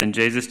Then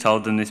Jesus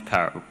told them this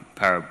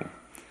parable.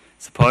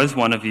 Suppose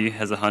one of you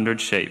has 100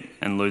 sheep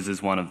and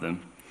loses one of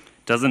them.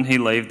 Doesn't he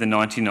leave the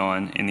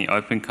 99 in the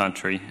open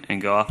country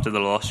and go after the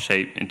lost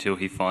sheep until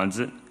he finds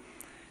it?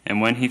 And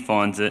when he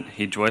finds it,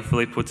 he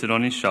joyfully puts it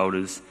on his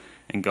shoulders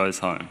and goes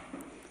home.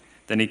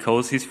 Then he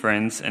calls his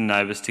friends and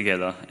neighbours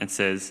together and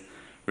says,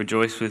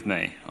 "Rejoice with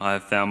me, I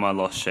have found my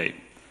lost sheep."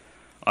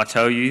 I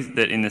tell you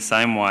that in the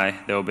same way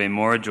there will be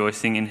more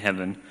rejoicing in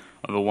heaven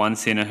over one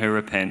sinner who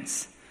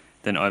repents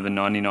than over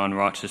 99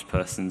 righteous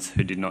persons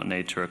who did not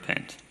need to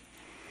repent.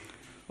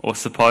 Or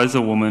suppose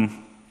a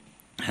woman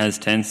has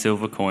 10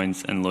 silver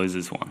coins and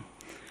loses one.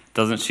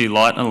 Doesn't she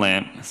light a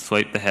lamp,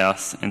 sweep the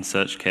house, and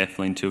search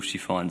carefully until she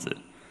finds it?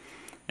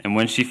 And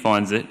when she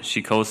finds it,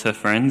 she calls her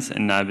friends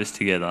and neighbours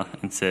together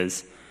and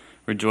says,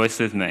 "Rejoice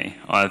with me,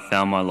 I have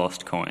found my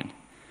lost coin."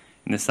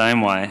 In the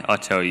same way, I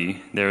tell you,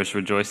 there is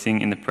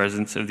rejoicing in the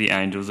presence of the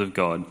angels of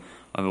God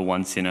over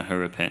one sinner who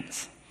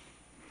repents.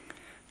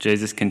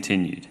 Jesus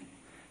continued,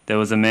 "There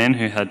was a man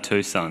who had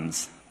 2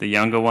 sons. The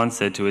younger one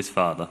said to his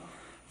father,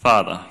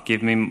 'Father,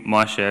 give me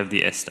my share of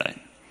the estate.'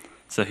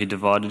 So he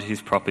divided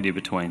his property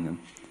between them.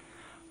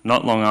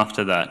 Not long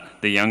after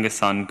that, the younger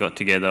son got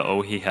together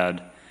all he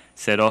had,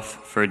 set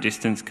off for a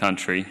distant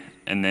country,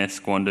 and there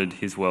squandered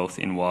his wealth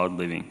in wild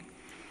living.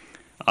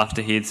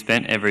 After he had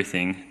spent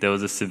everything, there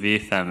was a severe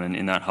famine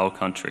in that whole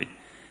country,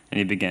 and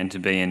he began to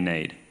be in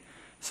need.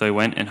 So he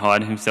went and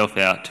hired himself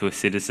out to a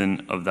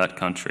citizen of that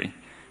country,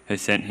 who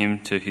sent him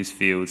to his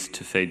fields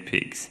to feed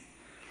pigs.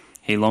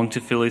 He longed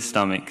to fill his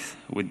stomach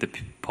with the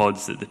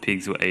pods that the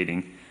pigs were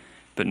eating,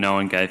 but no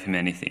one gave him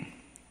anything.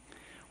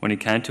 When he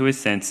came to his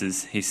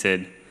senses, he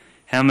said,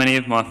 'How many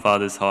of my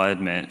father's hired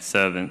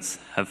servants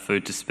have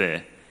food to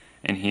spare,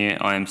 and here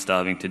I am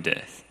starving to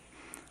death?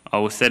 I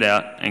will set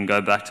out and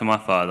go back to my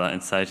father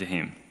and say to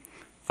him,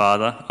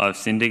 Father, I have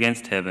sinned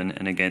against heaven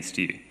and against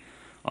you.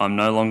 I am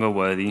no longer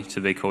worthy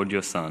to be called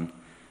your son.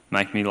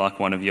 Make me like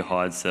one of your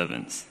hired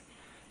servants.'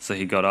 So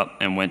he got up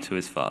and went to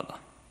his father.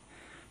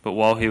 But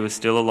while he was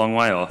still a long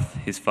way off,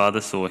 his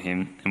father saw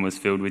him and was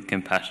filled with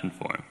compassion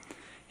for him.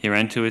 He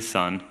ran to his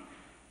son,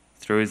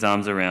 threw his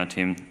arms around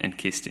him, and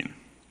kissed him.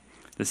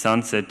 The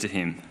son said to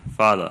him,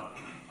 'Father,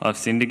 I have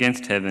sinned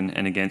against heaven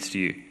and against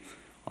you.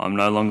 I am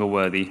no longer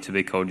worthy to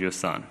be called your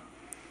son.'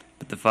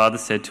 But the father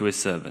said to his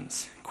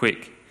servants,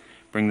 'Quick,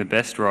 bring the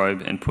best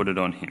robe and put it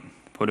on him.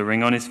 Put a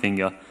ring on his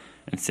finger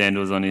and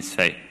sandals on his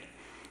feet.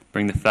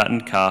 Bring the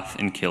fattened calf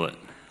and kill it.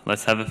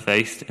 Let's have a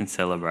feast and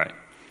celebrate.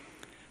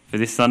 For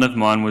this son of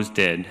mine was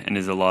dead and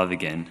is alive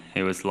again.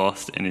 He was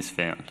lost and is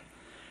found.'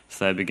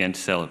 So they began to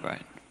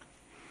celebrate.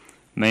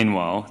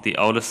 Meanwhile, the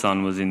older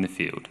son was in the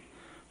field.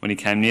 When he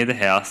came near the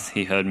house,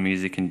 he heard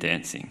music and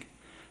dancing.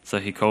 So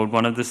he called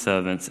one of the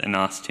servants and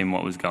asked him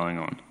what was going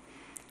on.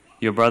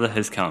 'Your brother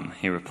has come,'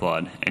 he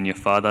replied, 'and your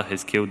father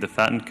has killed the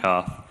fattened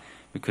calf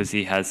because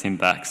he has him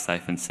back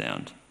safe and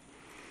sound.'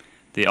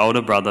 The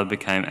older brother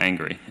became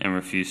angry and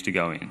refused to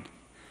go in.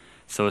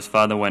 So his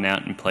father went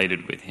out and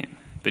pleaded with him.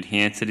 But he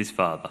answered his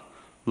father,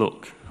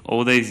 'Look,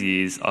 all these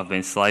years I've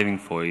been slaving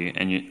for you,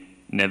 and you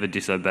never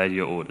disobeyed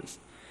your orders.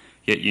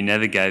 Yet you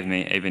never gave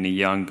me even a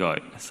young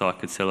goat so I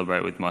could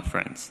celebrate with my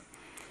friends.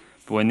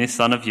 But when this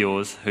son of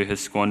yours, who has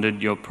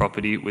squandered your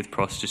property with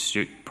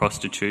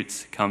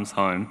prostitutes, comes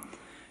home,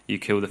 you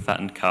kill the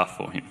fattened calf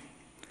for him.'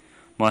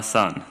 'My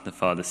son,' the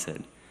father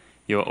said,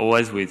 'you are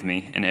always with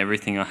me, and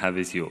everything I have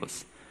is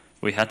yours.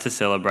 We had to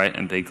celebrate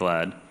and be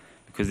glad,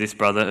 because this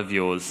brother of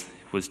yours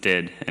was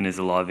dead and is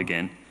alive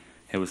again.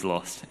 He was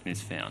lost and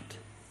is found.'"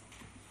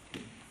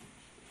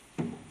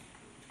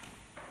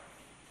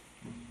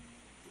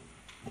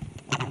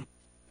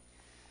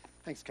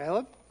 Thanks,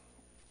 Caleb.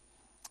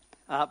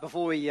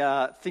 Before we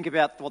think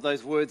about what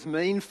those words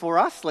mean for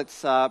us,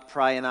 let's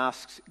pray and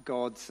ask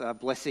God's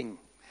blessing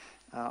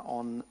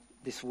on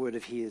this word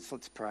of his.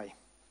 Let's pray.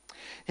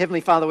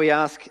 Heavenly Father, we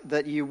ask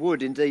that you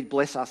would indeed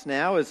bless us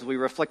now as we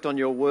reflect on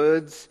your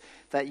words,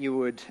 that you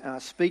would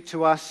speak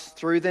to us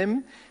through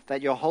them,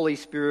 that your Holy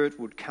Spirit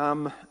would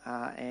come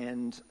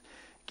and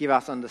give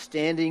us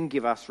understanding,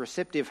 give us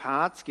receptive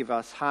hearts, give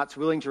us hearts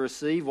willing to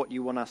receive what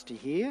you want us to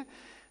hear,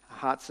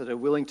 hearts that are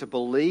willing to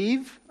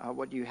believe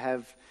what you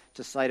have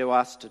to say to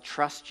us, to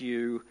trust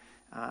you,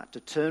 to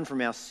turn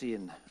from our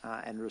sin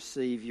and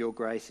receive your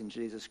grace in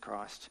Jesus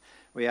Christ.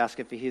 We ask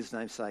it for his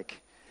name's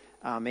sake.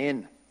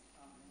 Amen.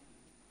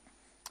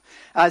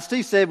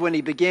 Steve said when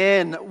he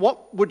began,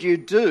 what would you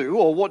do,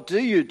 or what do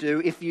you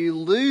do if you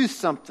lose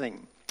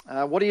something?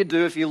 What do you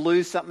do if you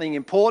lose something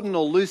important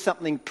or lose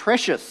something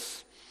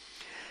precious?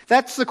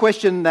 That's the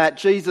question that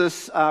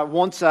Jesus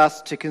wants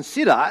us to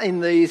consider in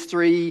these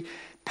 3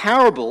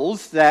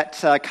 parables that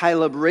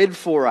Caleb read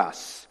for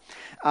us.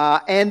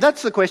 And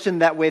that's the question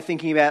that we're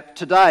thinking about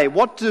today.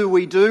 What do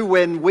we do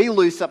when we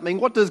lose something?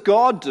 What does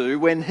God do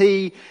when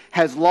he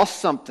has lost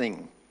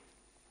something?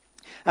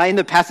 In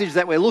the passage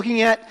that we're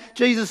looking at,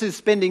 Jesus is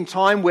spending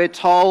time, we're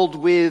told,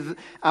 with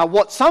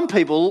what some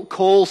people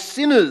call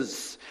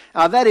sinners.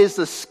 That is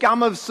the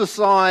scum of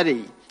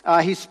society.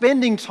 He's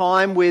spending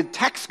time with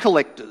tax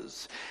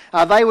collectors.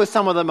 They were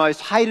some of the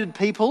most hated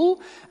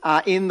people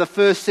in the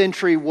first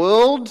century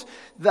world.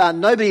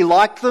 Nobody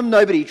liked them,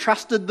 nobody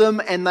trusted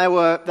them, and they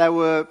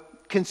were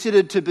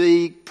considered to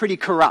be pretty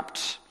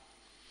corrupt.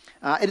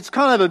 It's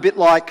kind of a bit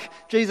like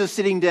Jesus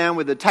sitting down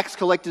with the tax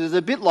collectors. It's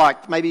a bit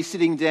like maybe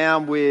sitting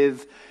down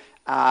with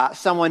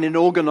someone in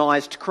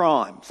organised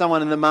crime,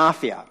 someone in the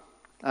mafia.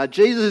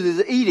 Jesus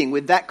is eating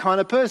with that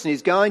kind of person.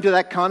 He's going to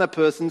that kind of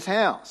person's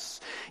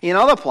house. In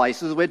other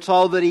places, we're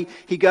told that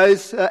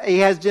he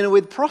has dinner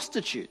with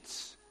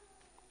prostitutes.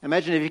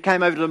 Imagine if you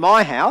came over to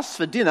my house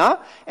for dinner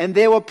and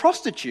there were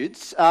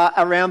prostitutes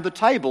around the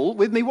table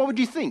with me, what would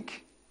you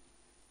think?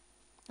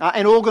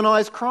 And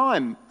organised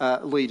crime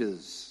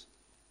leaders.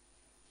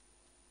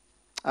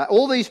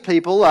 All these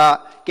people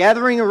are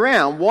gathering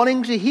around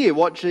wanting to hear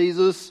what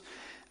Jesus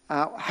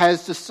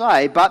has to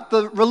say, but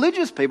the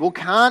religious people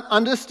can't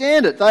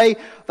understand it. They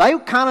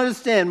can't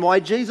understand why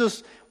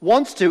Jesus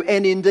wants to,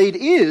 and indeed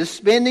is,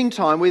 spending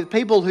time with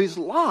people whose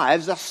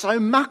lives are so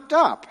mucked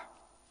up.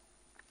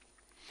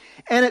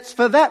 And it's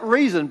for that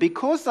reason,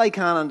 because they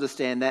can't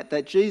understand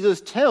that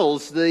Jesus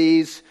tells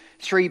these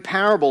three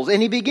parables.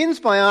 And he begins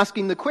by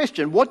asking the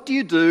question, what do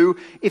you do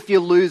if you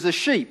lose a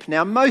sheep?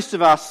 Now, most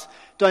of us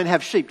don't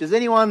have sheep. Does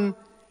anyone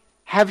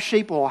have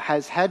sheep or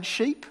has had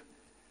sheep?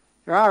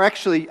 There are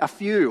actually a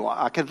few.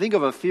 I can think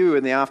of a few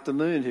in the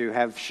afternoon who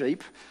have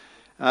sheep.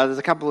 There's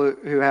a couple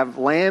who have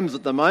lambs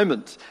at the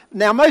moment.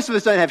 Now, most of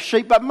us don't have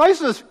sheep, but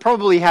most of us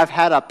probably have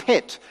had a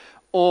pet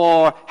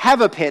or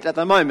have a pet at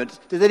the moment.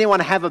 Does anyone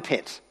have a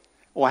pet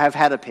or have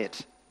had a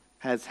pet?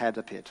 Has had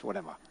a pet,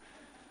 whatever.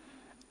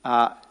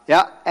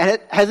 Yeah. And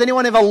has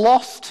anyone ever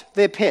lost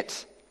their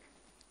pet?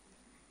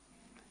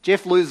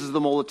 Jeff loses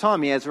them all the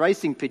time. He has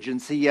racing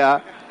pigeons. He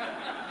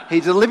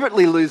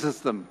deliberately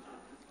loses them.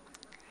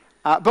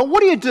 But what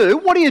do you do?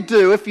 What do you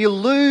do if you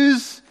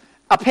lose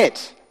a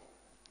pet?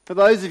 For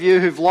those of you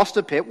who've lost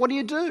a pet, what do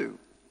you do?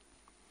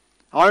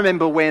 I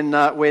remember when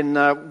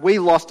we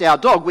lost our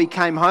dog. We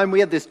came home. We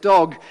had this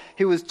dog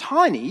who was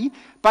tiny,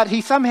 but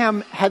he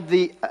somehow had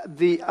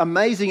the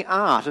amazing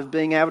art of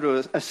being able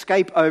to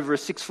escape over a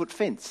 6-foot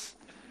fence.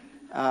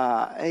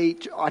 I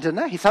don't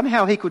know.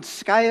 Somehow he could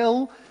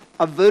scale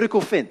a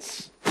vertical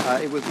fence.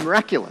 It was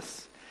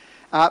miraculous.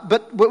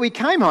 But we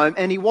came home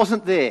and he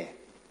wasn't there.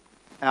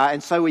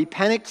 And so we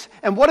panicked.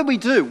 And what did we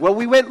do? Well,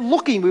 we went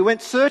looking. We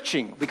went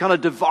searching. We kind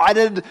of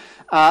divided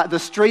the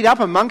street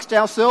up amongst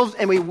ourselves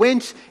and we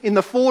went in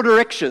the 4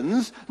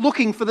 directions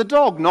looking for the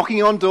dog,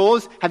 knocking on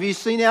doors. Have you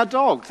seen our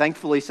dog?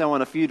 Thankfully,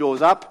 someone a few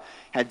doors up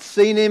had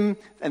seen him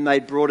and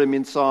they'd brought him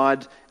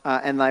inside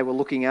and they were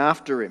looking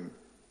after him.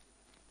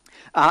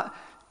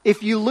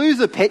 If you lose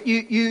a pet,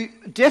 you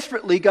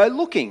desperately go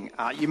looking.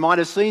 You might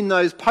have seen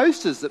those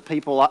posters that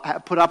people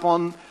put up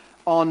on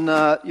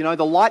the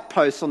light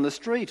posts on the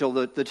street or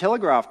the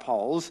telegraph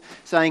poles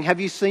saying,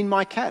 "Have you seen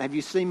my cat? Have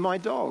you seen my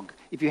dog?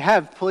 If you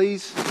have,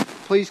 please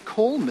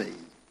call me."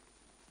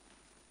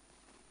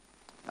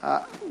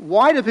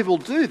 Why do people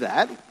do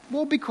that?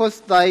 Well,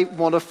 because they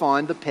want to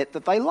find the pet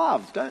that they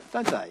love,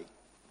 don't they?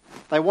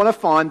 They want to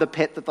find the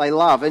pet that they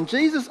love. And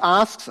Jesus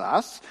asks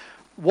us,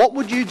 what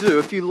would you do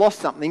if you lost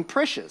something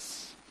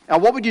precious?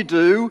 What would you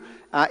do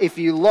if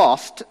you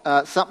lost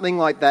something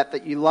like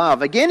that you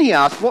love? Again, he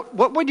asks,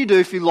 what would you do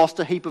if you lost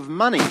a heap of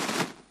money?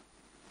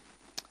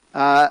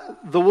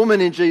 The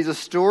woman in Jesus'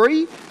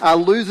 story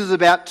loses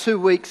about 2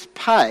 weeks'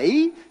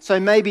 pay, so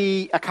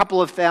maybe a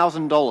couple of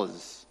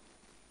 $1,000s.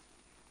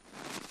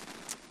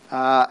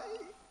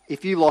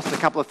 If you lost a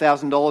couple of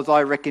 $1,000s,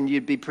 I reckon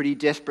you'd be pretty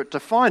desperate to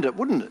find it,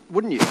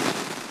 wouldn't you?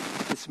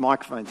 This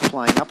microphone's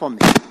playing up on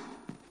me.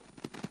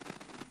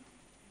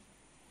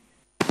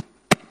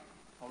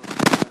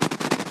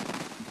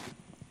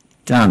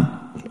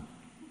 Done.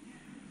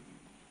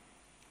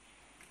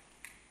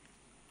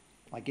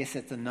 I guess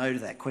that's a no to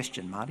that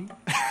question, Marty.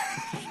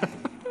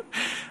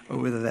 Or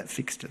whether that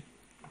fixed it.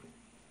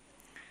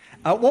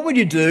 What would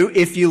you do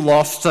if you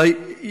lost... So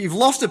you've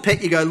lost a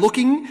pet, you go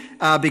looking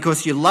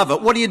because you love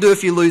it. What do you do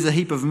if you lose a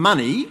heap of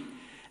money?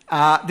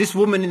 This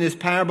woman in this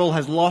parable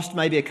has lost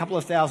maybe a couple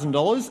of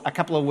 $1,000s, a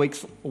couple of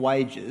weeks'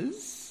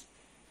 wages.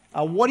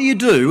 What do you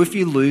do if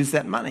you lose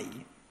that money?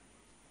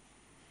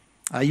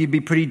 You'd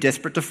be pretty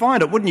desperate to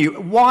find it, wouldn't you?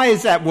 Why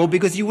is that? Well,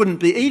 because you wouldn't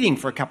be eating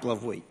for a couple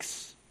of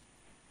weeks.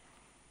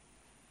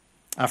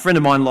 A friend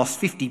of mine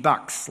lost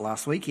 $50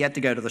 last week. He had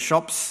to go to the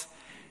shops.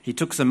 He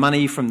took some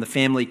money from the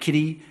family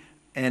kitty,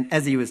 and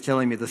as he was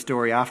telling me the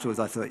story afterwards,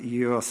 I thought,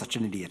 you're such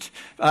an idiot.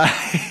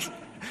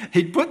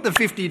 He'd put the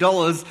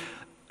 $50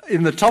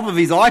 in the top of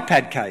his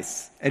iPad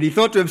case, and he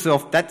thought to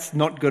himself, that's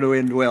not going to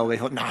end well. He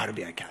thought, no, it'll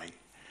be okay.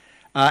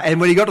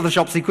 And when he got to the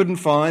shops, he couldn't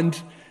find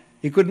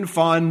the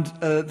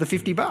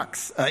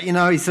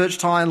 $50. He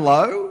searched high and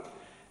low,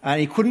 and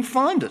he couldn't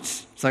find it.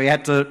 So he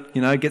had to,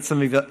 get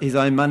some of his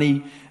own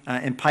money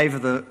and pay for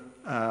the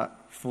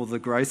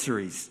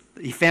groceries.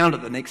 He found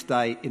it the next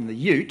day in the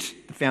ute.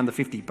 Found the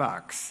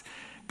 $50,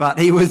 but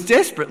he was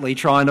desperately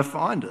trying to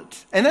find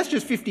it. And that's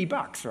just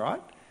 $50,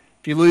 right?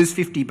 If you lose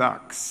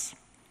 $50,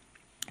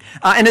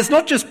 And it's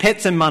not just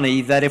pets and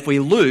money that if we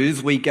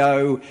lose, we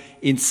go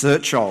in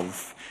search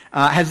of.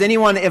 Has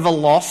anyone ever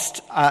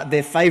lost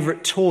their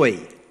favourite toy?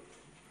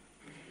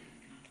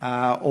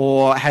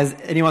 Or has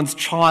anyone's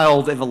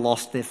child ever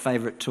lost their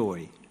favourite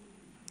toy?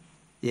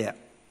 Yeah,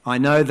 I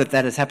know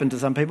that has happened to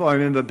some people. I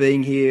remember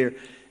being here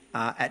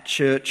at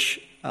church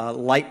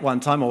late one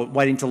time, or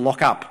waiting to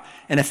lock up,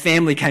 and a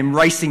family came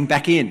racing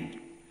back in,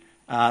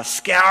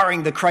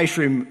 scouring the creche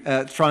room,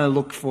 trying to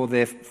look for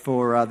their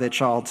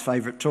child's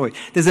favourite toy.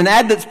 There's an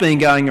ad that's been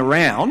going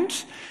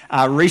around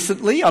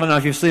recently. I don't know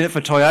if you've seen it,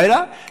 for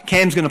Toyota.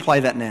 Cam's going to play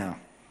that now.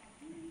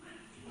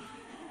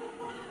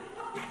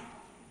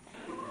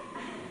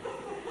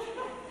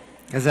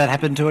 Has that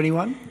happened to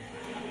anyone?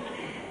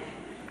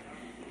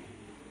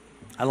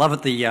 I love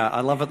at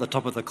the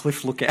top of the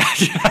cliff lookout.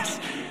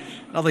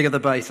 Nothing at the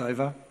base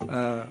over.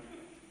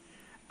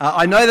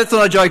 I know that's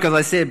not a joke, as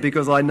I said,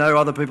 because I know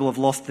other people have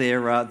lost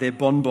their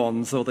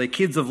bonbons, or their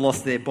kids have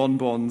lost their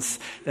bonbons,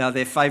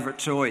 their favourite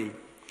toy.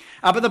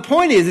 But the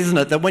point is, isn't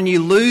it, that when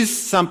you lose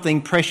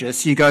something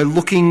precious, you go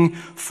looking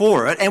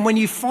for it, and when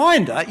you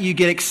find it, you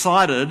get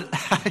excited,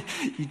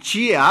 you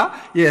cheer,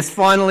 yes,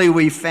 finally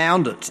we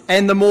found it.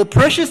 And the more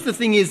precious the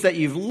thing is that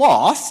you've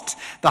lost,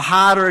 the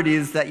harder it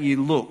is that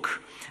you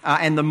look,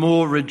 and the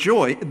more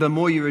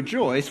you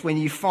rejoice when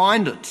you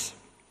find it.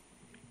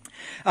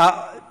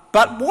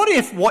 But what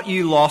if what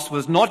you lost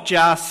was not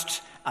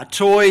just a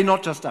toy,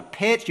 not just a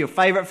pet, your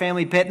favourite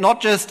family pet,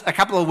 not just a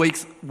couple of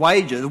weeks'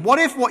 wages? What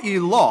if what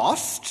you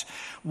lost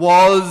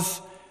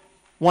was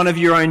one of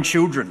your own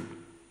children?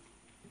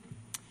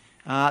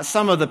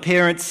 Some of the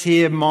parents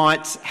here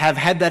might have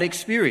had that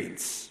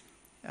experience,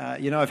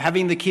 of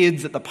having the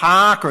kids at the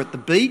park or at the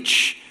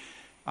beach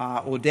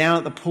or down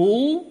at the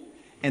pool,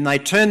 and they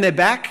turn their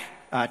back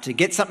to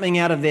get something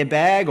out of their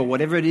bag or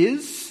whatever it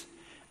is,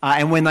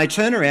 and when they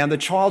turn around, the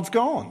child's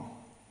gone.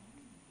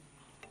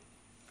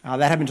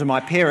 That happened to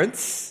my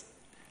parents.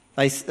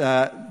 We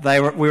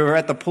were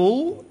at the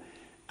pool,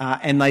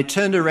 and they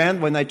turned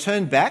around. When they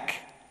turned back,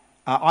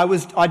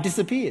 I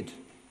disappeared,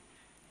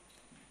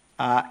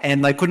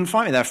 and they couldn't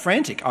find me. They were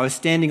frantic. I was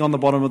standing on the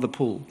bottom of the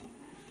pool,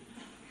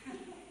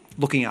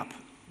 looking up.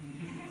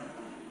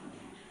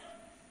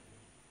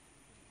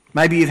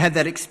 Maybe you've had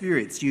that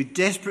experience. You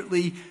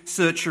desperately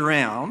search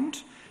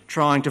around,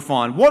 trying to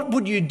find. What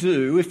would you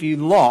do if you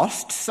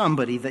lost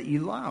somebody that you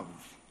love?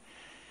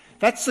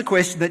 That's the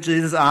question that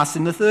Jesus asked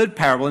in the third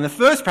parable. In the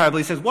first parable,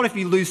 he says, what if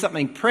you lose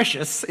something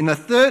precious? In the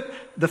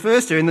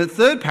first area, in the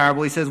third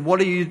parable, he says, what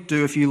do you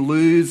do if you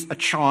lose a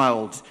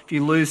child, if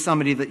you lose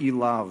somebody that you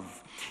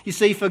love? You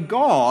see, for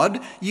God,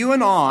 you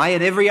and I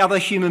and every other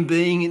human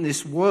being in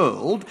this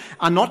world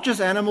are not just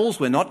animals,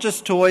 we're not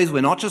just toys,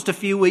 we're not just a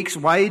few weeks'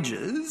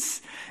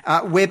 wages.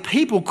 We're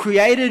people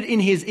created in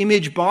his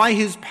image by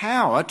his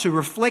power to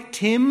reflect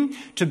him,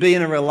 to be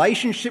in a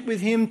relationship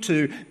with him,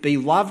 to be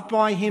loved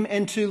by him,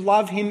 and to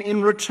love him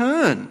in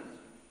return.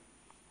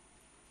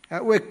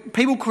 We're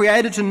people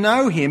created to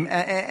know him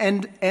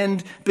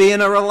and be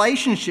in a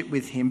relationship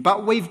with him,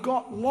 but we've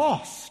got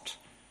lost.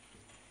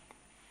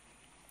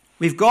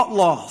 We've got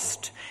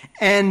lost.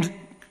 And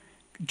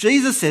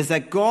Jesus says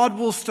that God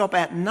will stop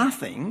at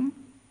nothing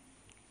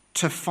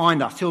to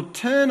find us. He'll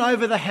turn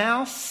over the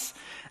house.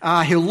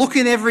 He'll look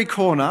in every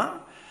corner.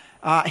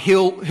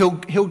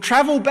 He'll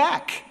travel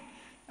back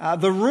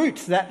the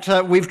route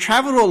that we've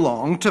travelled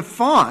along to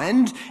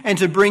find and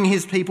to bring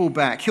his people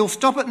back. He'll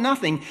stop at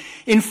nothing.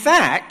 In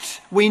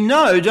fact, we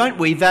know, don't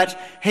we, that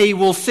he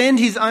will send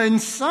his own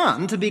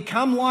son to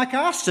become like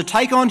us, to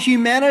take on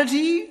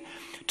humanity,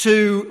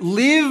 to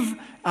live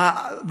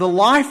the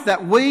life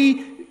that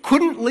we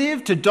couldn't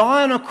live, to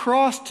die on a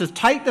cross, to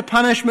take the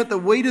punishment that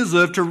we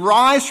deserve, to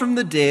rise from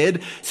the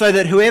dead, so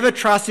that whoever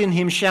trusts in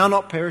him shall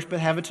not perish but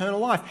have eternal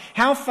life.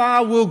 How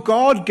far will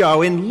God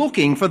go in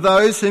looking for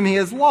those whom he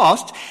has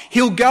lost?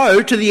 He'll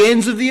go to the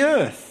ends of the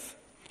earth.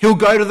 He'll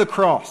go to the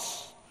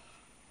cross.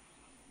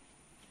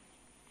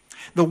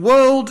 The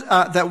world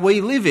that we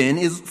live in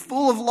is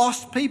full of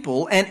lost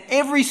people, and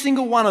every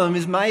single one of them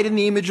is made in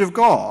the image of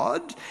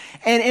God,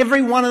 and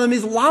every one of them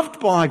is loved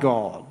by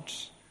God.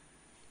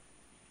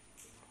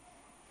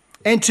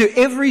 And to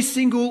every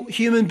single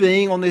human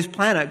being on this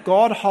planet,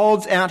 God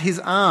holds out his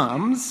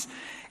arms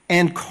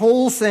and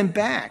calls them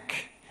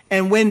back.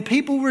 And when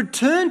people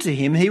return to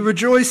him, he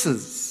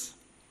rejoices.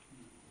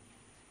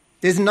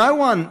 There's no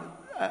one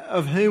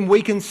of whom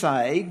we can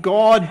say,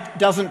 God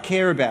doesn't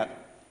care about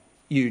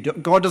you.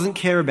 God doesn't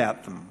care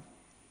about them.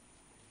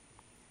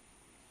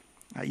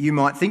 You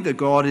might think that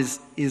God is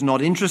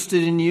not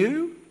interested in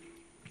you.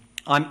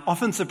 I'm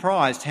often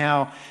surprised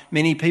how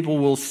many people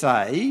will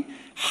say,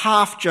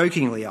 half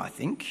jokingly I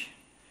think,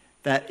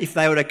 that if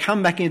they were to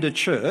come back into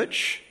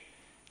church,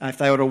 if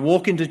they were to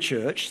walk into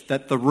church,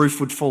 that the roof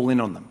would fall in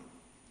on them.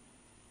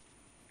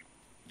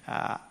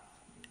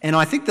 And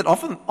I think that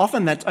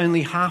often that's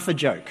only half a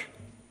joke.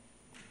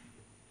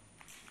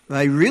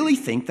 They really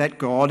think that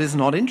God is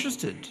not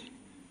interested.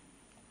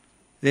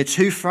 They're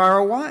too far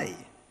away.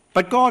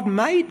 But God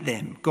made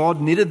them.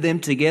 God knitted them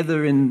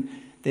together in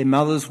their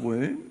mother's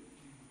womb,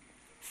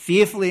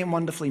 fearfully and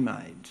wonderfully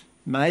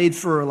made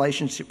for a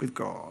relationship with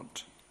God.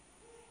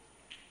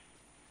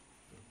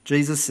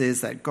 Jesus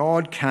says that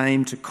God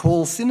came to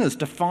call sinners,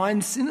 to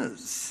find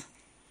sinners.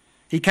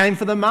 He came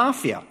for the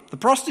mafia, the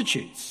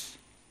prostitutes.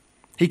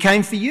 He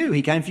came for you.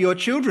 He came for your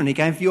children. He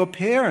came for your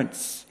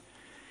parents.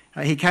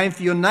 He came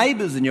for your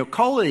neighbours and your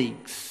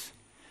colleagues.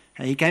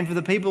 He came for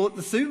the people at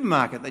the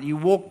supermarket that you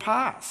walk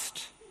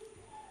past.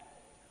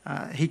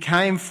 He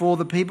came for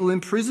the people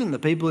in prison, the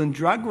people in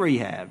drug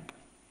rehab,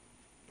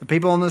 the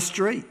people on the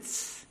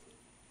streets.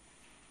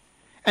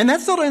 And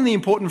that's not only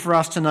important for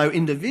us to know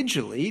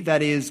individually,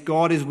 that is,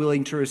 God is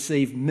willing to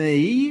receive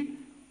me,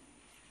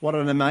 what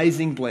an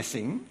amazing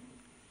blessing,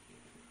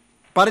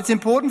 but it's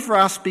important for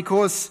us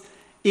because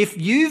if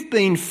you've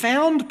been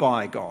found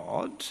by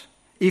God,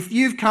 if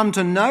you've come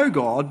to know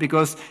God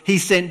because he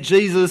sent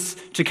Jesus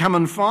to come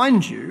and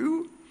find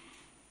you,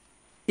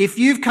 if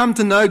you've come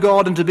to know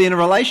God and to be in a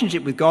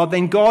relationship with God,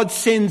 then God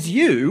sends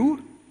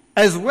you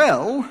as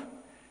well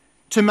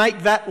to make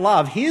that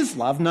love, his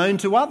love, known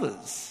to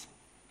others.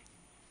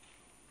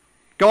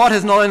 God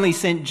has not only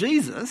sent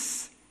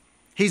Jesus,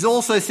 he's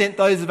also sent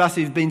those of us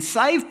who've been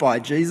saved by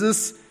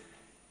Jesus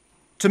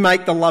to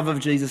make the love of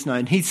Jesus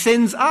known. He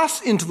sends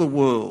us into the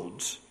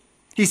world.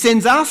 He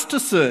sends us to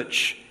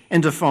search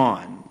and to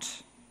find.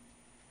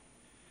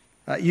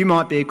 You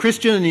might be a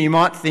Christian and you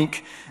might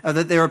think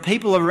that there are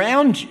people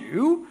around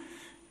you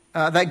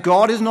that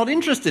God is not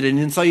interested in.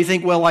 And so you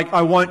think, well,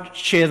 I won't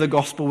share the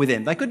gospel with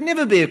them. They could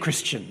never be a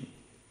Christian.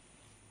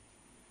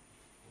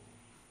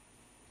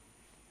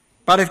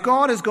 But if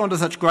God has gone to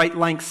such great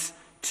lengths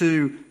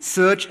to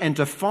search and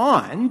to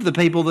find the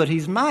people that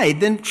he's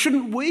made, then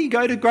shouldn't we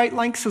go to great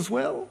lengths as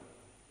well?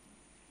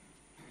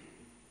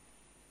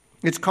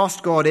 It's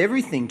cost God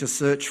everything to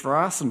search for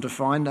us and to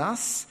find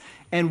us,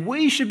 and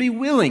we should be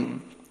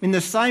willing in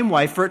the same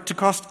way for it to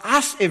cost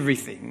us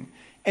everything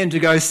and to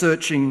go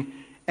searching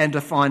and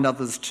to find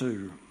others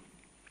too.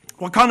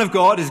 What kind of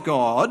God is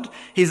God?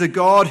 He's a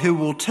God who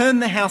will turn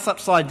the house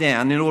upside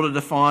down in order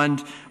to find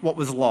what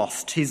was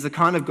lost. He's the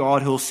kind of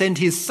God who will send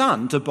his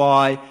son to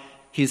buy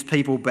his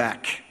people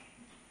back.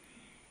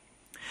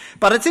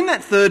 But it's in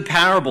that third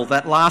parable,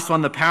 that last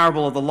one, the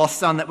parable of the lost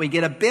son, that we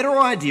get a better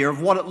idea of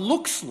what it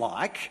looks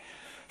like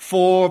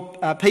for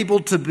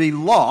people to be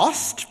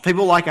lost,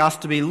 people like us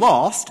to be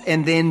lost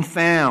and then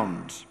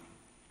found.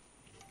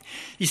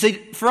 You see,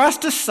 for us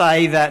to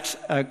say that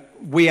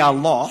we are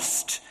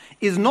lost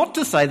is not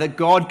to say that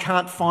God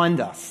can't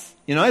find us.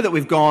 You know, that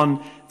we've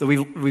gone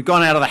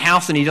out of the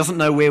house and he doesn't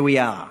know where we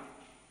are.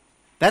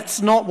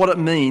 That's not what it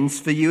means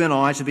for you and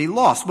I to be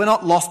lost. We're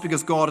not lost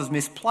because God has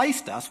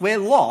misplaced us. We're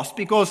lost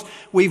because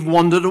we've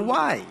wandered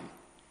away.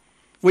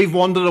 We've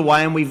wandered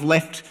away and we've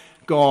left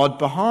God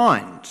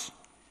behind.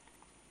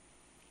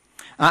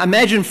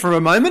 Imagine for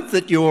a moment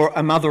that you're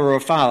a mother or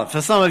a father.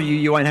 For some of you,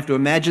 you won't have to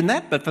imagine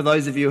that, but for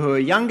those of you who are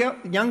younger,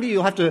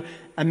 you'll have to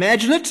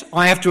imagine it.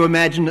 I have to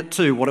imagine it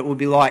too, what it would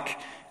be like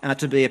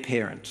to be a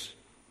parent.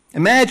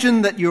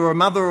 Imagine that you're a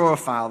mother or a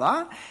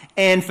father,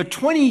 and for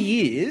 20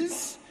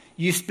 years,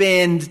 you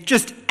spend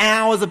just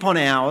hours upon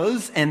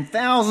hours and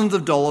thousands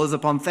of dollars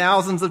upon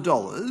thousands of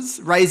dollars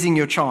raising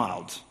your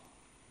child.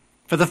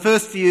 For the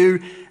first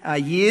few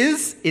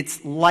years,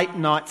 it's late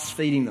nights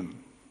feeding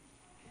them.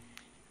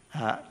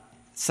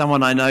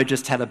 Someone I know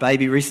just had a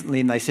baby recently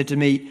and they said to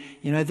me,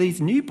 you know, these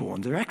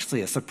newborns are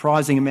actually a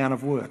surprising amount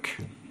of work.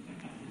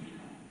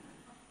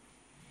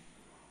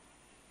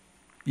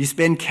 You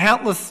spend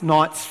countless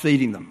nights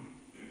feeding them,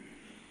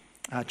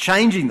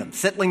 changing them,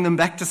 settling them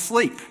back to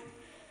sleep.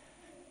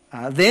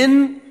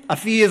 Then, a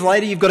few years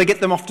later, you've got to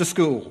get them off to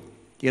school.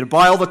 You've got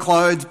to buy all the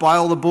clothes, buy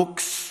all the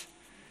books.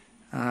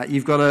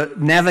 You've got to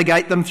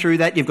navigate them through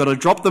that. You've got to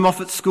drop them off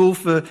at school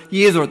for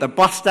years or at the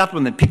bus stop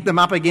and then pick them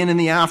up again in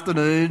the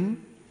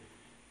afternoon.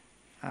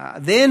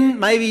 Then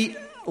maybe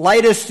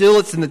later still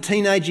it's in the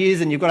teenage years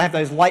and you've got to have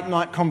those late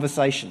night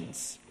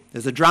conversations.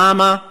 There's a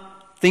drama,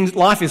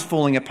 life is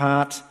falling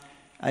apart.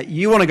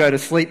 You want to go to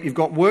sleep, you've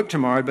got work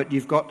tomorrow, but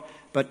you've got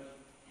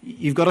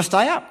to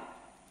stay up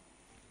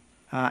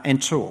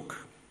and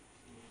talk.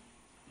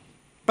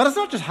 But it's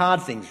not just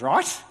hard things,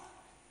 right?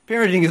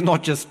 Parenting is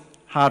not just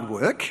hard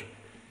work.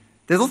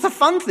 There's lots of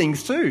fun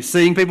things too.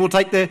 Seeing people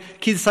take their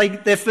kids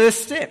take their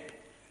first step,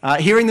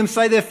 hearing them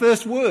say their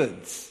first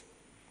words.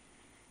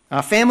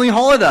 Family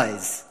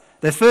holidays,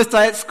 their first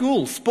day at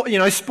school,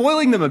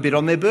 spoiling them a bit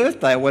on their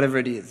birthday or whatever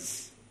it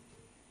is.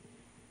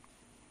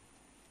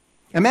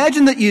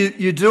 Imagine that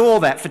you do all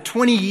that for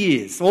 20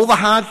 years, all the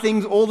hard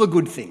things, all the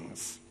good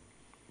things.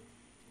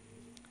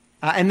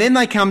 And then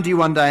they come to you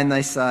one day and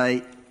they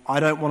say,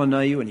 I don't want to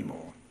know you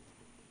anymore.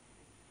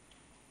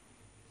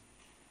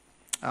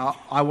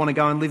 I want to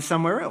go and live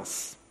somewhere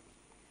else.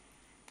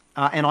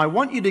 And I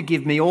want you to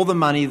give me all the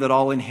money that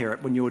I'll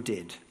inherit when you're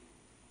dead.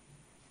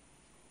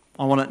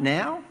 I want it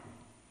now,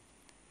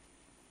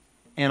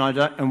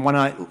 and when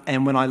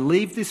I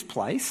leave this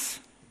place,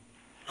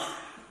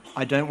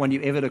 I don't want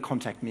you ever to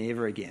contact me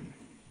ever again.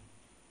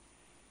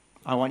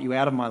 I want you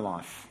out of my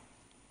life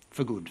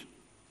for good.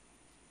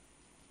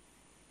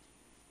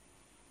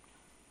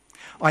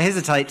 I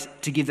hesitate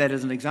to give that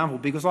as an example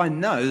because I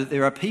know that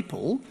there are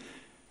people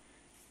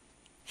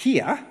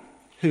here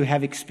who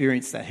have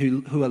experienced that,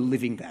 who are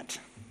living that.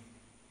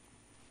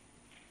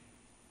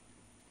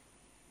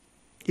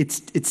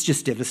 It's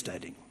just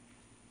devastating.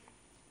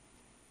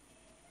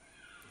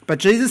 But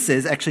Jesus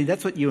says, actually,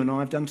 that's what you and I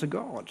have done to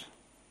God.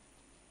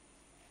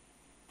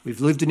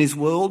 We've lived in his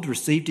world,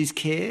 received his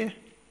care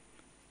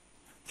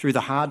through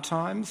the hard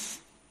times,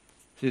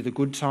 through the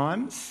good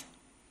times.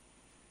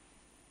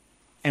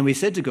 And we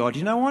said to God,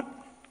 you know what?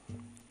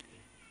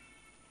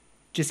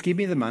 Just give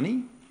me the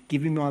money,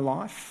 give me my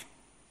life,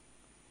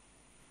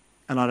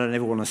 and I don't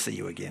ever want to see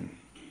you again.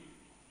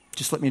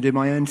 Just let me do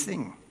my own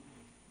thing.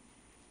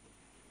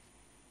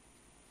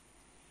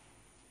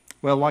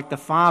 Well, like the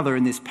father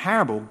in this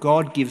parable,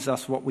 God gives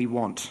us what we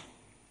want.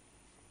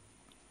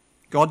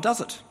 God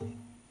does it.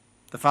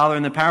 The father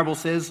in the parable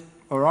says,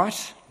 all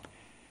right,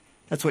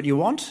 that's what you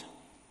want.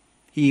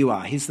 Here you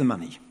are. Here's the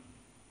money.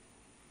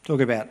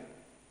 Talk about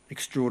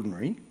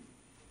extraordinary.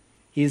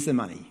 Here's the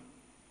money.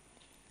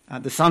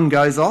 The son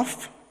goes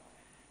off.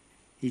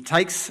 He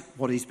takes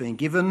what he's been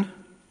given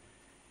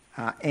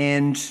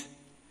and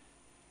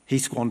he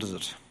squanders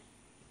it.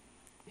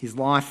 His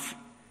life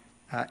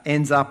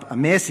ends up a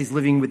mess. He's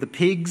living with the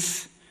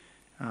pigs.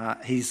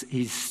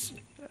 He's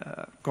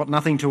got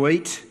nothing to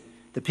eat.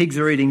 The pigs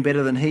are eating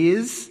better than he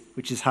is,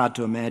 which is hard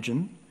to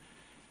imagine.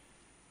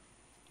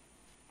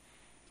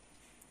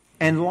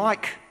 And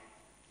like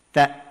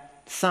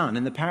that son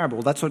in the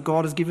parable, that's what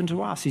God has given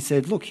to us. He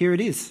said, look, here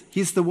it is.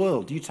 Here's the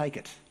world. You take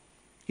it.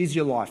 Here's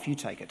your life. You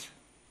take it.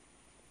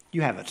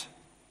 You have it.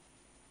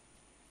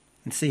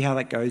 And see how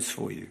that goes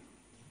for you.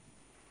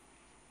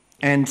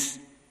 And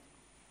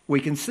we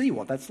can see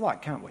what that's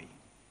like, can't we?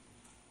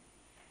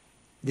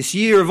 This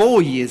year of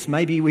all years,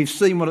 maybe we've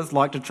seen what it's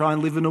like to try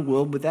and live in a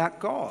world without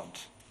God.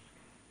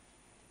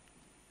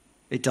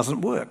 It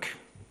doesn't work.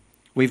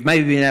 We've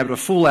maybe been able to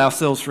fool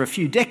ourselves for a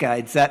few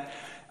decades that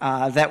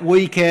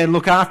we can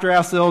look after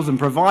ourselves and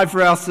provide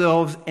for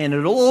ourselves and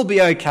it'll all be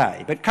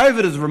okay. But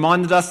COVID has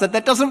reminded us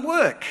that doesn't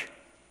work.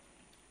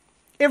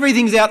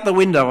 Everything's out the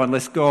window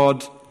unless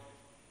God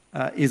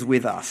is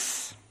with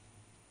us.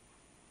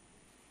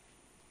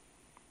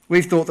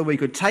 We've thought that we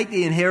could take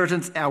the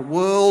inheritance, our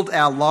world,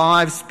 our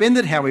lives, spend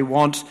it how we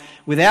want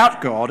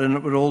without God and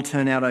it would all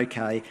turn out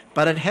okay.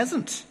 But it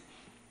hasn't.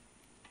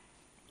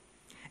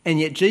 And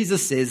yet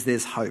Jesus says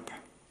there's hope.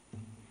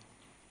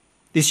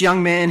 This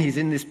young man, he's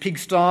in this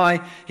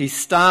pigsty, he's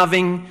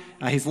starving,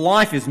 his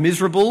life is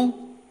miserable,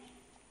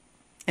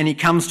 and he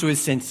comes to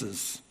his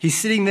senses. He's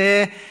sitting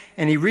there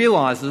and he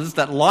realises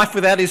that life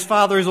without his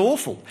father is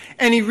awful.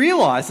 And he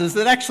realises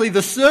that actually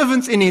the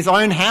servants in his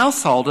own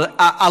household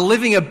are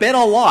living a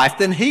better life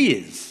than he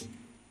is.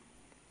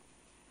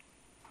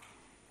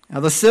 Now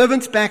the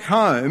servants back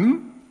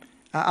home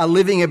are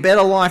living a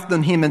better life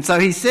than him. And so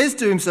he says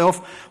to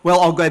himself,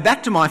 well, I'll go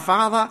back to my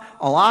father,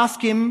 I'll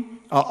ask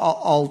him,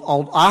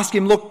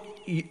 look,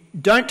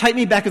 don't take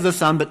me back as a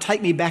son, but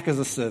take me back as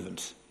a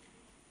servant.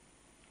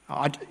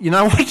 You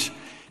know what?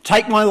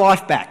 Take my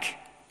life back.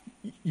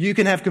 You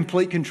can have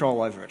complete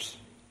control over it.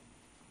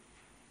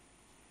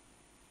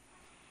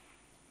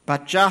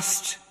 But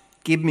just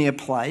give me a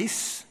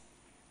place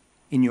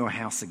in your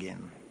house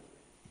again.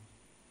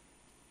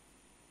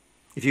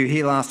 If you were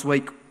here last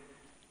week,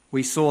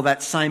 we saw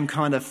that same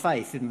kind of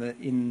faith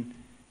in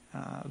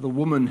the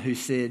woman who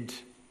said,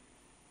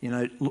 you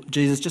know,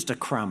 Jesus, just a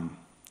crumb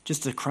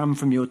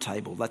from your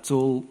table. That's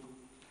all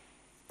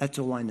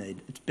I need.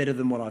 It's better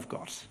than what I've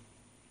got.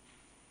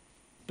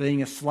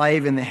 Being a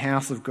slave in the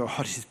house of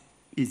God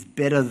is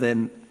better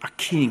than a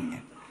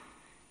king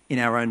in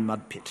our own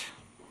mud pit.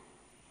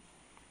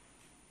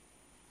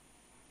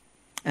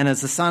 And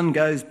as the son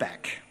goes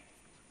back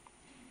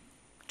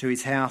to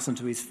his house and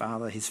to his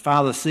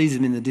father sees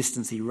him in the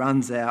distance, he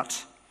runs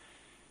out,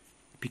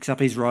 picks up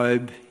his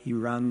robe, he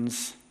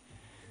runs,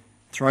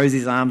 throws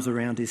his arms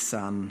around his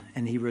son,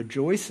 and he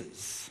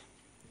rejoices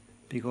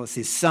because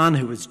his son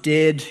who was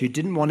dead, who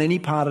didn't want any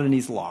part in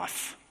his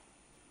life,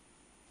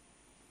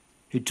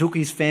 who took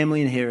his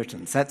family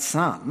inheritance, that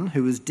son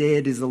who was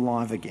dead is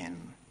alive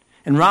again.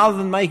 And rather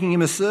than making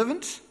him a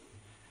servant,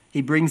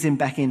 he brings him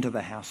back into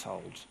the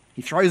household.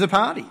 He throws a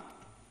party.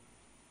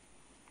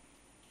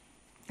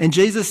 And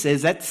Jesus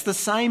says that's the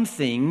same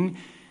thing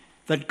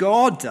that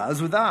God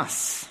does with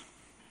us.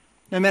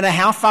 No matter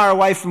how far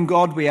away from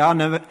God we are,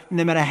 no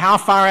matter how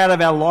far out of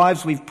our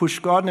lives we've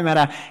pushed God, no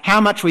matter how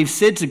much we've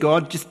said to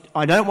God,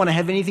 I don't want to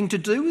have anything to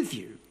do with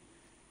you.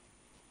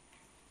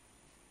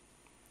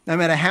 No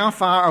matter how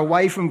far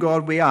away from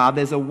God we are,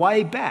 there's a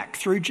way back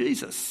through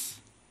Jesus.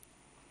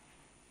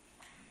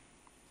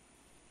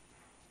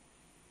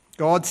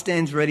 God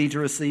stands ready to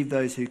receive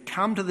those who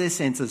come to their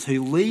senses,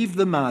 who leave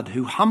the mud,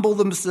 who humble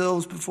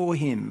themselves before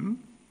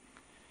him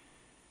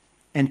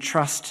and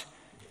trust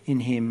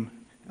in him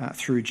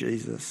through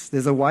Jesus.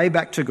 There's a way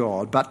back to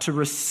God, but to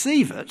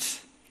receive it,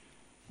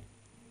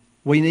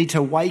 we need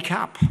to wake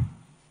up.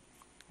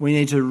 We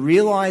need to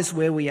realise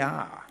where we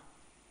are.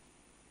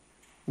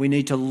 We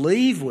need to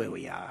leave where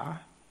we are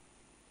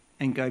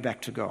and go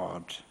back to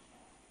God.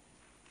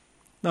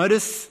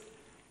 Notice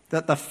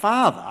that the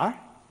father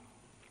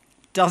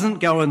doesn't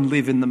go and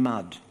live in the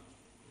mud.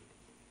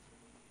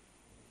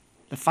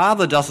 The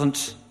father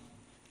doesn't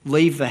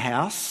leave the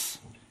house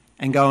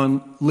and go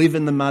and live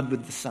in the mud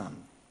with the son.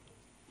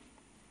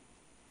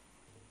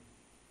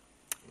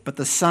 But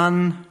the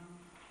son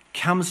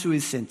comes to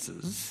his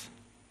senses,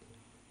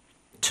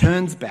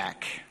 turns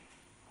back,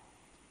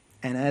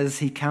 and as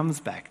he comes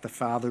back, the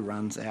father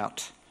runs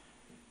out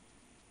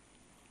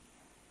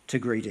to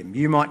greet him.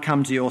 You might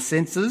come to your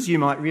senses. You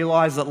might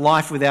realise that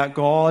life without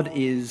God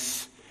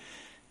is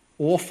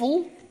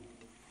awful,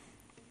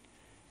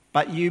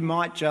 but you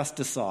might just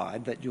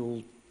decide that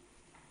you'll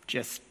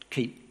just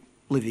keep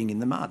living in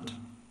the mud,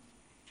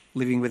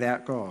 living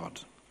without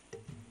God,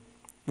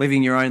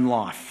 living your own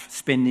life,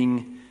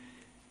 spending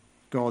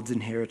God's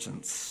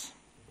inheritance.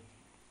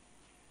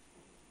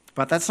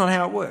 But that's not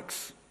how it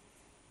works.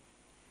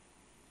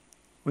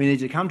 We need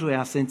to come to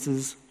our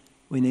senses.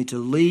 We need to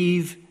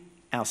leave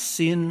our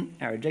sin,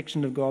 our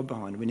rejection of God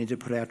behind. We need to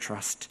put our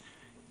trust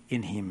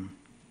in him.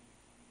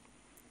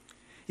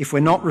 If we're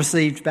not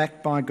received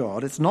back by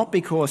God, it's not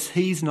because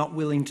he's not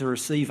willing to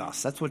receive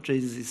us. That's what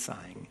Jesus is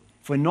saying.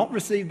 If we're not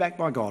received back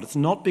by God, it's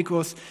not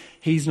because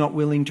he's not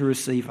willing to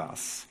receive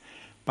us,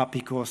 but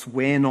because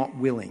we're not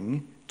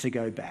willing to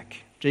go back.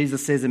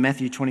 Jesus says in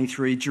Matthew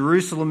 23,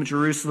 "Jerusalem,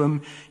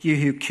 Jerusalem, you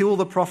who kill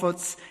the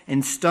prophets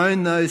and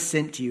stone those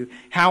sent to you,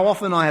 how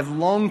often I have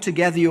longed to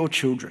gather your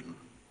children,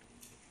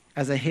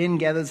 as a hen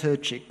gathers her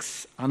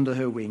chicks under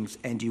her wings,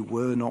 and you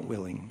were not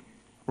willing."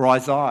 Or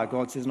Isaiah,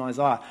 God says in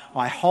Isaiah,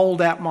 "I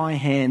hold out my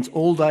hands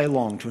all day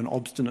long to an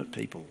obstinate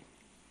people."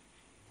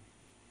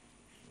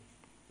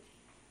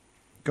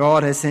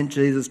 God has sent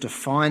Jesus to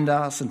find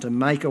us and to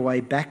make a way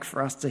back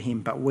for us to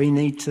him, but we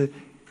need to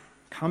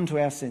come to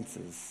our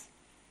senses,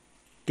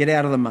 get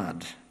out of the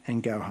mud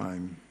and go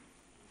home.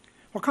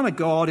 What kind of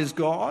God is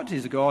God?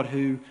 He's a God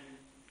who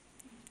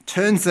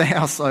turns the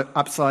house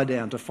upside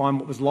down to find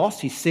what was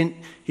lost. He sent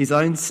his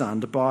own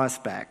son to buy us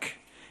back.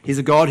 He's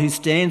a God who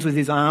stands with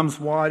his arms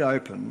wide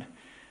open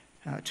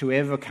to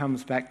whoever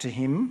comes back to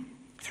him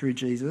through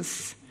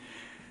Jesus.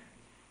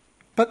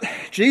 But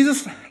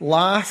Jesus'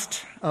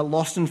 last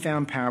lost and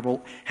found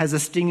parable has a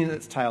sting in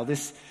its tail.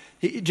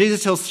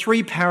 Jesus tells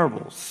 3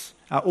 parables,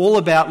 all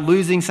about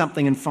losing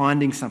something and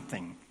finding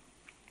something.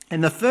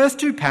 And the first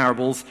 2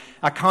 parables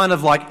are kind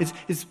of like,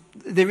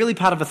 they're really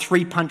part of a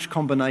 3-punch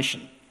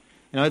combination.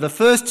 You know, the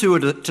first 2 are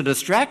to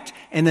distract,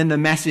 and then the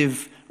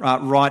massive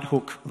right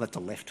hook. Well, that's a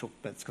left hook,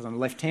 but it's because I'm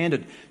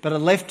left-handed. But a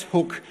left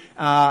hook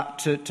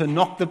to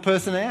knock the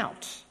person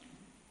out.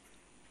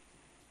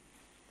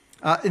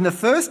 In the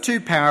first 2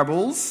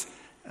 parables,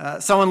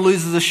 someone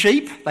loses a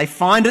sheep, they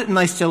find it and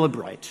they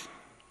celebrate.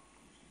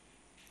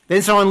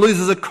 Then someone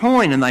loses a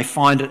coin and they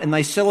find it and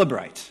they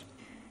celebrate.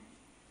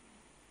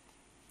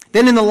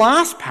 Then in the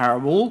last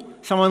parable,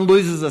 someone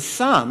loses a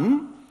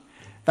son,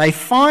 they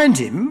find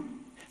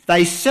him,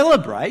 they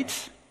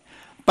celebrate,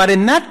 but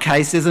in that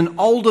case there's an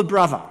older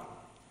brother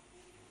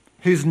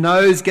whose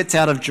nose gets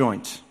out of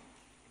joint.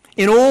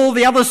 In all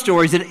the other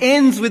stories it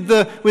ends with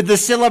the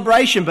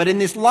celebration, but in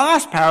this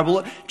last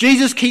parable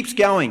Jesus keeps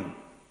going.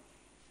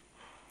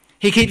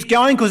 He keeps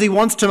going because he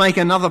wants to make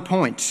another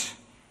point.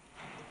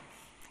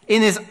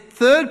 In this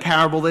third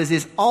parable, there's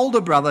this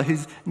older brother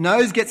whose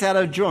nose gets out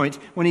of joint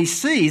when he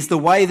sees the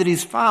way that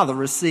his father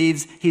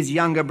receives his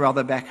younger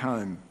brother back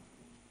home.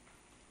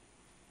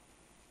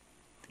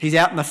 He's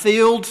out in the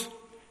field.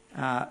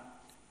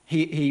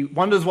 He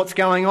wonders what's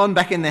going on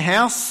back in the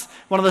house.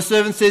 One of the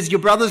servants says, "Your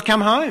brother's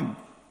come home,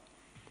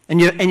 and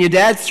your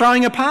dad's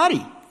throwing a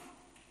party."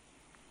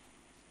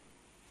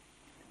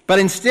 But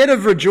instead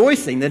of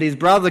rejoicing that his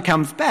brother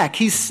comes back,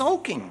 he's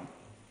sulking.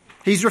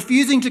 He's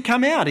refusing to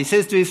come out. He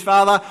says to his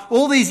father,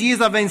 "All these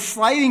years I've been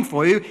slaving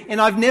for you and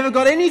I've never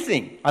got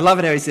anything." I love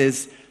it how he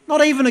says,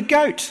 "Not even a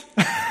goat."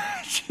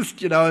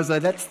 Just, as though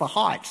that's the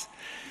height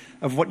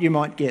of what you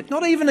might get.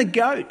 Not even a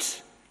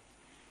goat.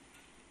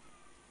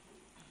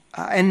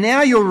 And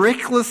now your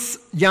reckless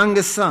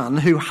younger son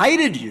who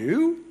hated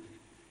you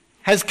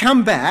has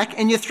come back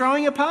and you're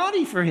throwing a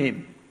party for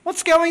him.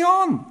 What's going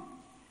on?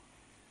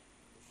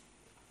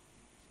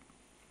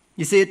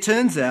 You see, it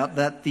turns out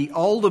that the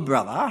older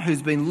brother,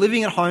 who's been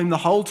living at home the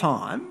whole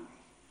time,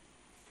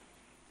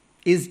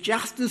 is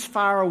just as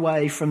far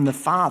away from the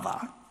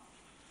father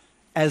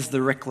as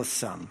the reckless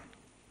son.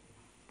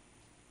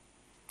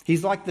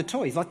 He's like the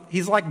toy.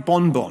 He's like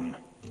Bon Bon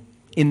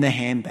in the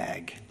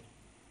handbag.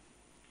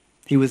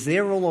 He was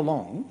there all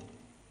along,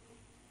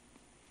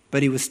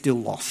 but he was still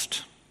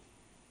lost.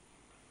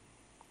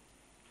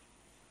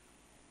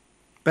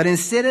 But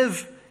instead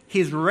of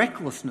his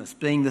recklessness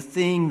being the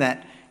thing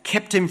that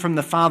kept him from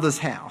the father's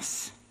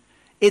house,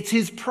 it's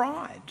his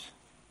pride.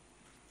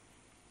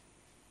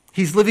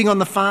 He's living on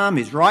the farm,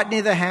 he's right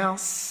near the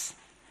house,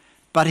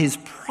 but his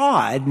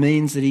pride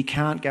means that he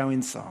can't go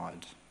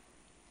inside.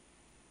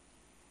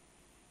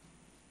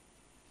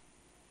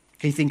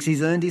 He thinks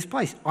he's earned his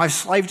place. I've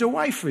slaved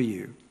away for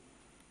you.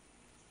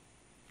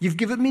 You've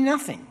given me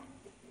nothing.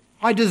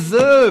 I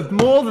deserve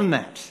more than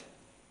that.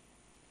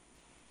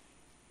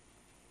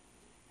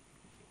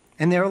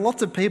 And there are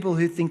lots of people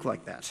who think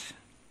like that.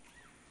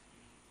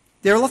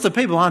 There are lots of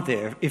people, aren't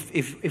there?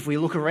 If we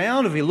look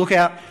around, if we look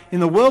out in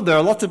the world, there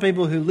are lots of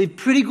people who live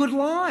pretty good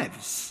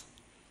lives.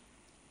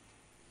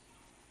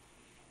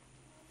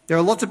 There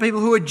are lots of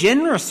people who are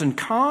generous and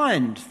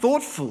kind,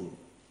 thoughtful.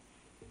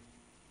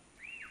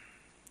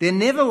 They're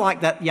never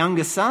like that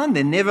younger son.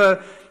 They're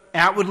never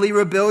outwardly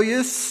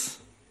rebellious.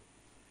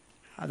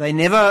 They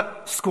never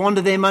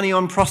squander their money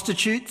on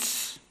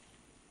prostitutes.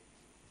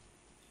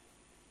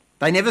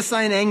 They never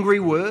say an angry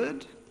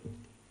word.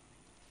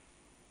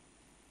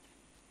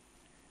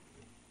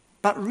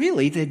 But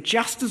really, they're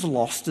just as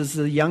lost as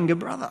the younger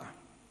brother.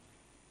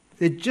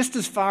 They're just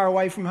as far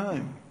away from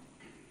home.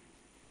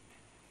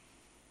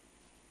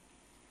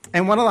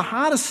 And one of the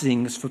hardest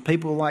things for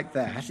people like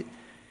that,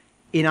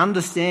 in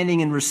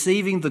understanding and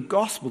receiving the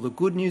gospel, the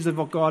good news of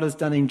what God has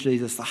done in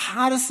Jesus, the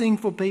hardest thing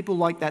for people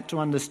like that to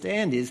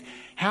understand is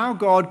how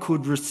God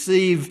could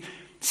receive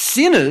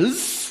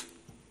sinners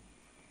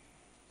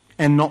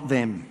and not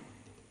them.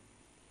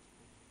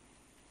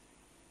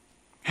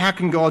 How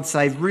can God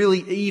save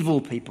really evil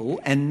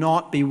people and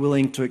not be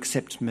willing to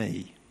accept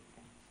me?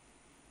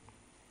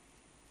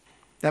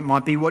 That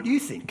might be what you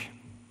think.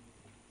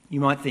 You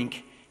might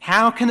think,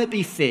 how can it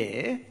be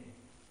fair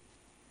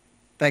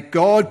that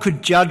God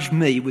could judge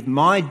me with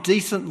my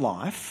decent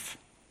life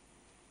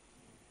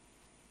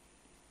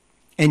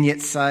and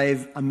yet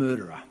save a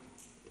murderer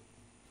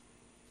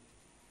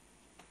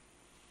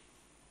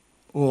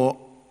or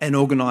an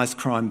organised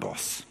crime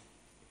boss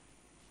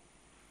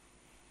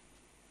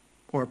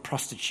or a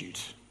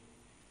prostitute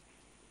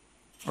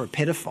or a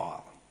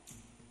pedophile?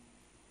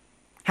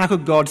 How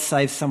could God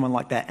save someone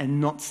like that and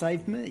not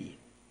save me?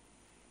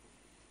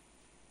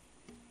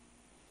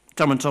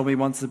 Someone told me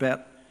once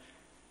about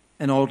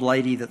an old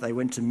lady that they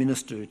went to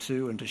minister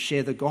to and to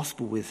share the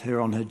gospel with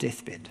her on her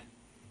deathbed.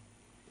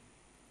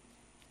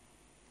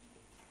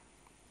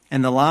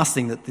 And the last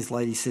thing that this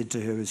lady said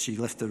to her as she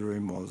left the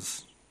room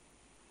was,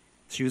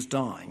 she was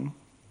dying,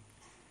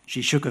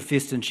 she shook her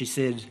fist and she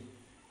said,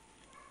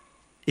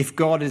 if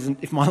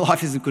my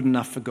life isn't good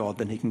enough for God,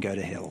 then he can go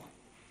to hell.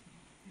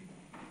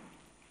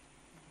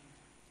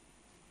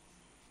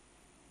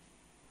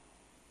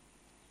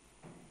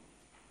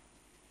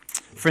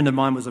 A friend of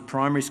mine was a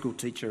primary school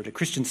teacher at a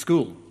Christian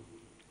school.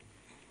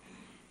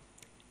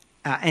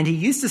 And he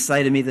used to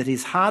say to me that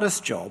his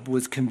hardest job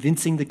was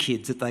convincing the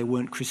kids that they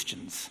weren't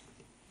Christians.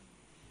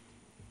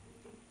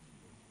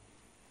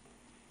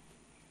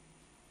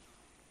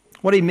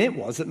 What he meant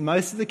was that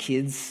most of the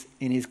kids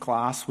in his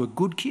class were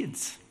good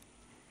kids.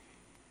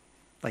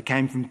 They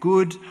came from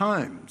good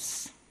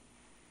homes.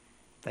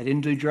 They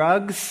didn't do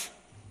drugs.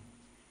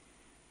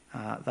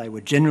 They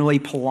were generally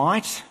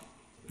polite.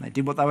 They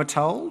did what they were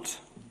told.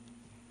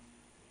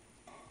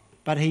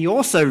 But he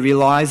also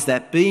realised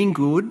that being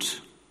good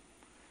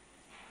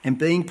and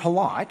being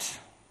polite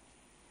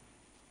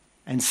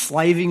and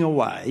slaving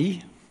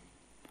away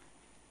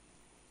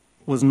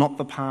was not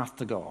the path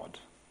to God.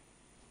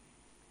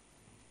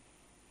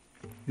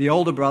 The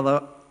older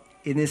brother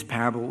in this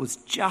parable was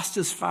just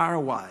as far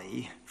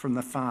away from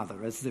the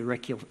father as the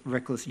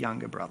reckless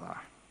younger brother.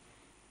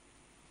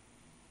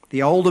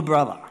 The older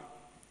brother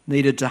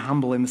needed to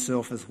humble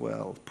himself as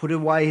well, put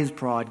away his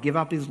pride, give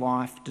up his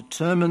life,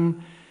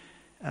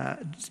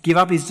 give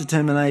up his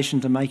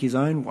determination to make his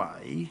own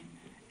way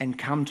and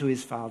come to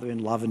his father in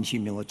love and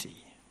humility.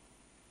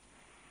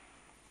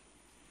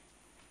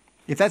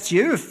 If that's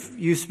you, if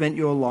you spent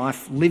your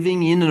life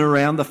living in and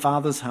around the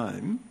Father's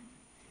home,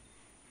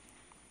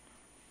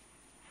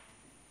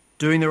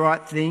 doing the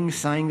right thing,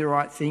 saying the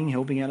right thing,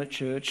 helping out at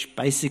church,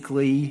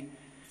 basically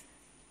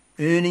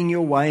earning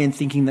your way and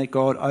thinking that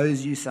God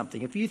owes you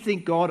something. If you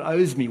think God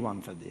owes me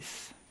one for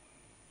this,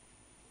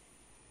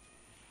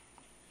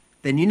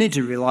 then you need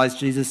to realise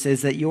Jesus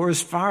says that you're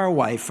as far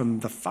away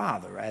from the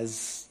Father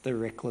as the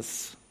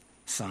reckless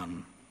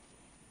son.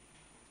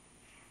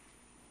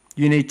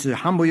 You need to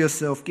humble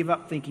yourself, give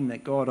up thinking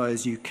that God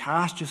owes you,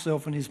 cast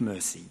yourself on his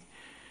mercy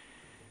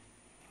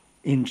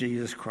in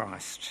Jesus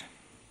Christ.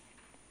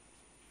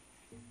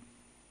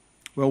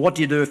 Well, what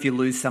do you do if you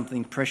lose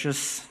something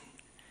precious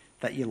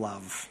that you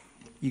love?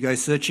 You go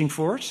searching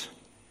for it,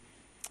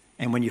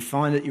 and when you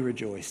find it, you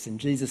rejoice. And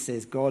Jesus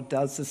says God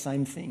does the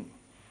same thing.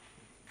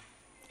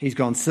 He's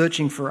gone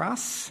searching for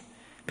us,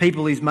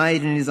 people he's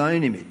made in his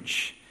own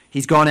image.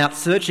 He's gone out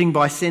searching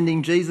by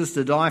sending Jesus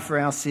to die for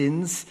our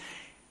sins,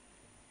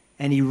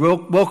 and he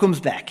welcomes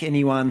back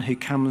anyone who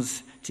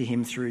comes to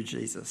him through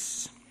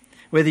Jesus.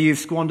 Whether you've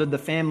squandered the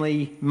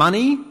family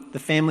money, the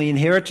family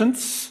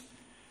inheritance,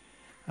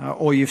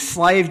 or you've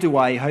slaved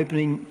away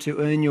hoping to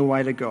earn your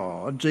way to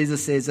God,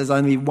 Jesus says there's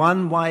only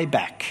one way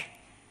back,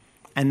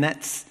 and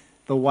that's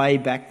the way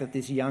back that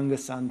this younger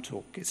son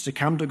took. It's to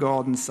come to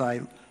God and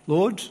say,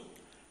 Lord,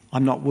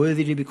 I'm not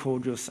worthy to be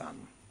called your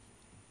son,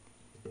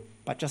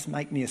 but just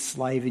make me a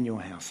slave in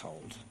your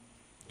household.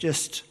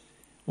 Just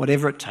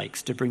whatever it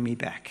takes to bring me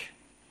back.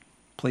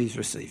 Please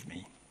receive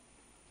me.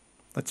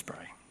 Let's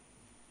pray.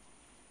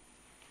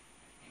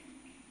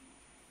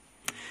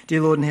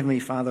 Dear Lord and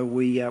Heavenly Father,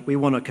 we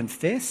want to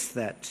confess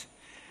that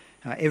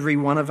every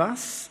one of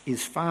us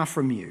is far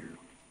from you.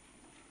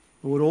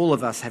 Lord, all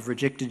of us have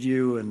rejected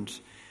you and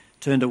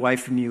turned away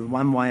from you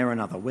one way or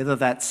another, whether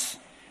that's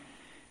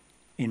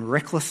in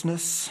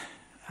recklessness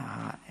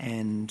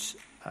and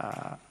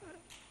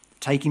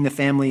taking the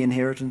family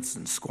inheritance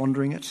and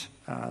squandering it,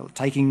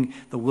 taking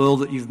the world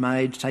that you've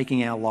made,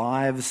 taking our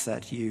lives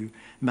that you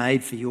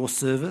made for your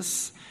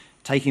service,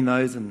 taking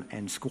those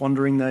and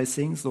squandering those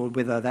things, Lord,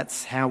 whether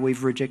that's how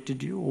we've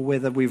rejected you or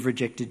whether we've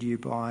rejected you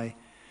by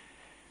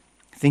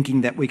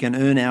thinking that we can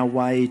earn our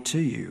way to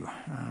you,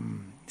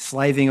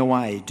 slaving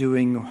away,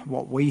 doing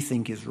what we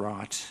think is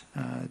right,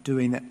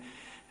 doing that,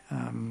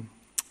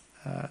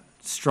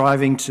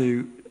 striving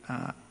to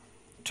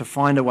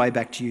find a way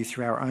back to you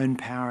through our own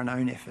power and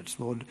own efforts.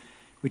 Lord,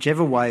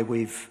 whichever way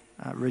we've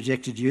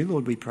rejected you,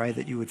 Lord, we pray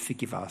that you would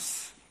forgive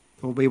us.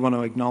 Lord, we want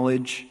to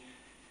acknowledge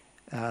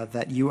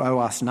that you owe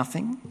us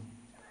nothing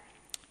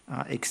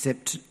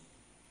except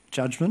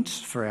judgment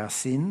for our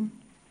sin,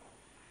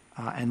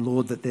 and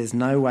Lord, that there's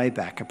no way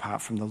back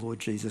apart from the Lord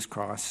Jesus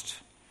Christ.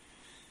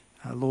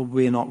 Lord,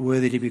 we are not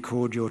worthy to be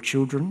called your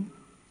children,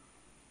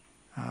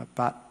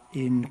 but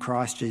in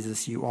Christ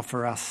Jesus you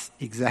offer us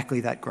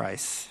exactly that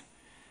grace.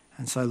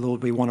 And so,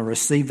 Lord, we want to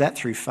receive that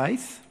through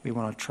faith. We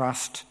want to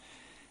trust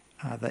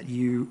that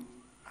you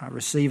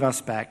receive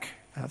us back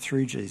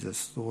through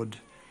Jesus. Lord,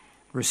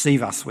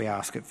 receive us, we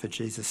ask it for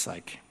Jesus'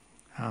 sake.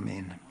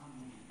 Amen.